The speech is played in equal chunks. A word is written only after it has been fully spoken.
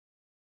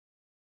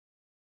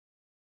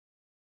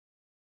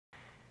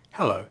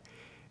Hello.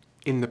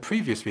 In the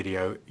previous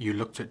video, you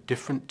looked at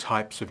different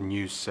types of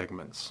news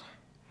segments.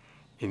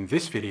 In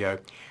this video,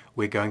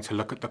 we're going to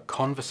look at the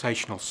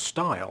conversational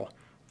style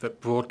that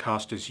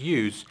broadcasters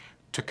use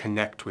to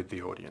connect with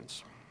the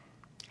audience.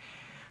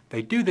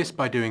 They do this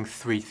by doing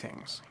three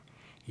things: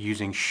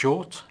 using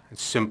short and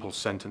simple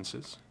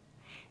sentences,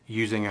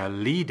 using a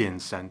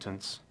lead-in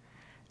sentence,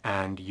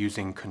 and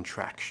using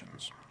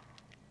contractions.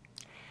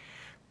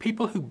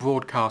 People who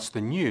broadcast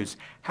the news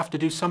have to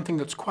do something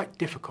that's quite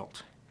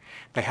difficult.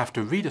 They have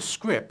to read a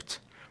script,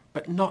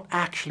 but not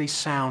actually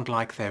sound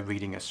like they're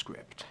reading a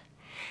script.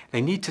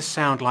 They need to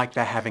sound like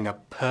they're having a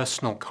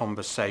personal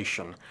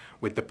conversation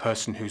with the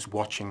person who's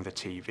watching the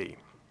TV.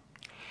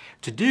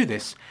 To do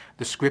this,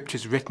 the script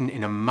is written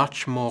in a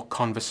much more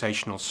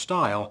conversational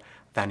style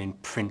than in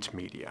print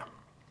media.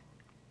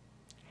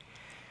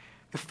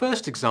 The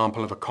first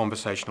example of a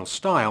conversational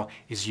style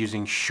is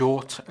using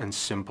short and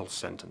simple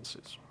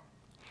sentences.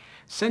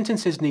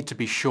 Sentences need to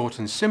be short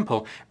and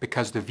simple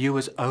because the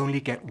viewers only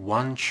get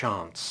one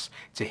chance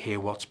to hear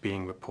what's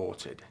being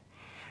reported.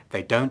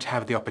 They don't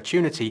have the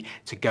opportunity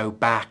to go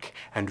back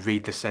and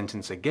read the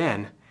sentence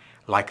again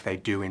like they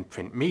do in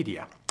print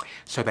media,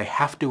 so they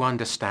have to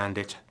understand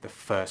it the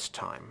first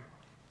time.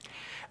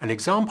 An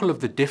example of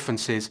the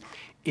difference is,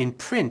 in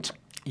print,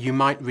 you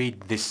might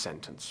read this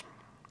sentence: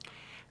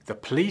 "The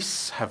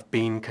police have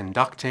been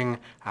conducting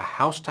a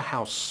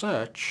house-to-house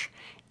search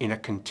in a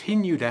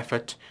continued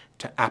effort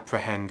to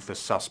apprehend the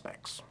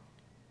suspects."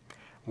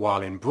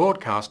 While in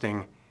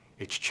broadcasting,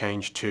 it's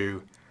changed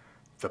to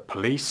 "The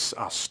police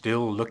are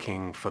still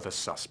looking for the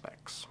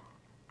suspects."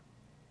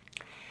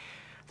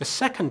 The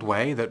second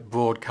way that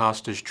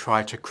broadcasters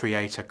try to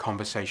create a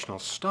conversational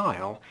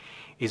style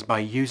is by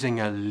using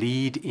a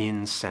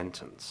lead-in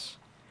sentence.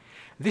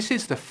 This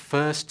is the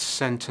first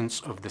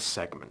sentence of the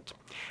segment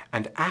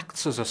and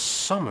acts as a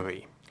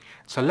summary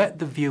to let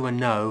the viewer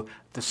know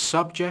the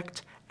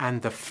subject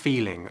and the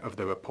feeling of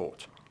the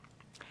report.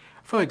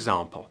 For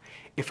example,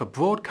 if a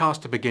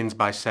broadcaster begins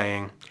by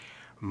saying,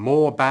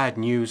 "More bad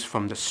news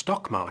from the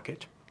stock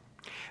market,"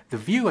 the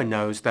viewer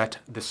knows that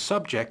the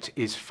subject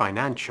is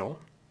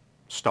financial,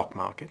 stock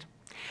market,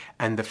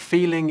 and the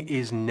feeling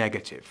is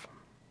negative,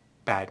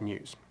 bad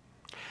news.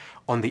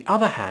 On the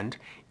other hand,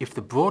 if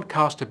the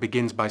broadcaster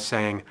begins by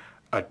saying,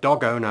 "A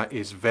dog owner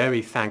is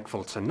very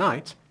thankful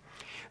tonight,"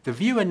 the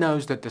viewer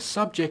knows that the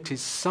subject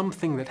is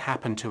something that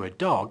happened to a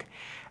dog,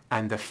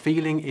 and the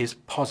feeling is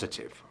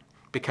positive,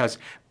 because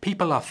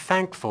people are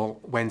thankful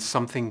when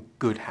something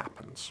good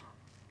happens.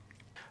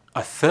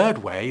 A third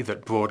way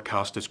that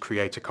broadcasters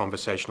create a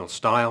conversational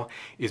style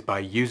is by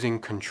using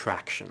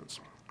contractions.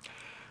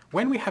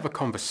 When we have a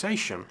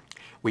conversation,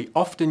 we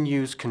often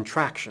use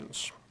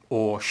contractions,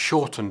 or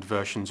shortened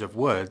versions of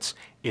words,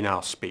 in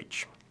our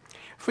speech.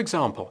 For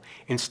example,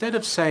 instead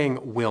of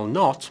saying "will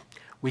not,"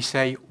 we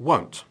say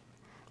 "won't,"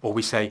 or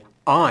we say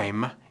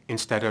 "I'm"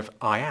 instead of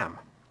 "I am."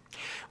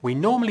 We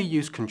normally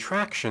use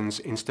contractions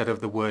instead of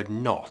the word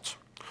 "not,"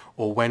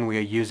 or when we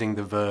are using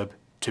the verb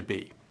 "to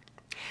be."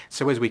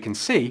 So as we can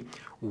see,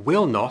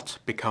 "will not"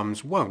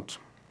 becomes "won't."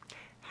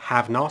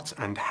 "Have not"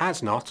 and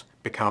 "has not"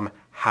 become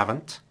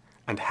 "haven't"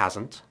 and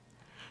 "hasn't."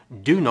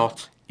 "Do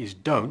not" is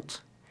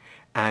 "don't,"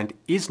 and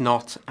 "is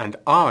not" and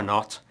 "are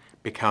not"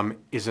 become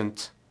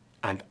 "isn't"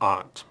 and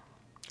 "aren't."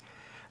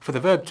 For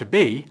the verb "to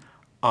be,"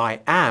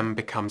 "I am"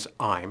 becomes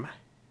 "I'm."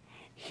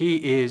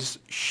 "He is,"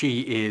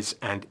 "she is,"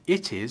 and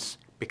 "it is"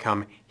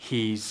 become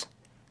 "he's,"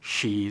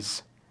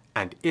 "she's,"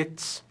 and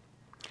 "it's."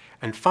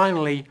 And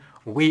finally,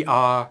 "we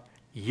are,"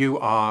 "you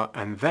are,"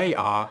 and "they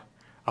are"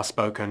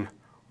 spoken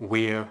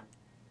 "we're,"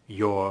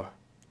 "you're,"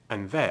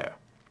 and "they're."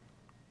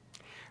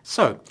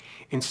 So,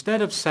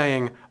 instead of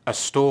saying "a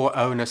store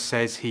owner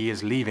says he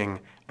is leaving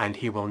and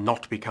he will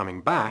not be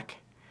coming back,"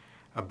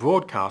 a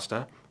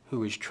broadcaster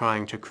who is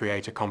trying to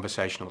create a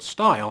conversational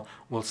style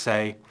will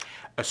say,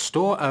 "A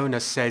store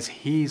owner says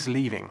he's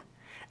leaving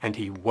and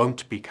he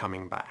won't be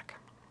coming back."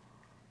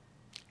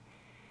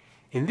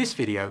 In this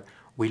video,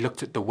 we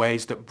looked at the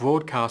ways that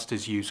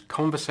broadcasters use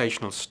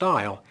conversational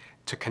style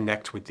to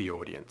connect with the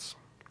audience,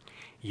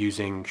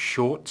 using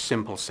short,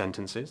 simple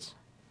sentences,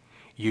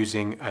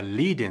 using a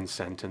lead-in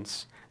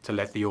sentence to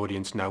let the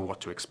audience know what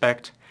to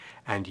expect,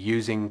 and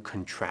using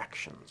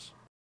contractions.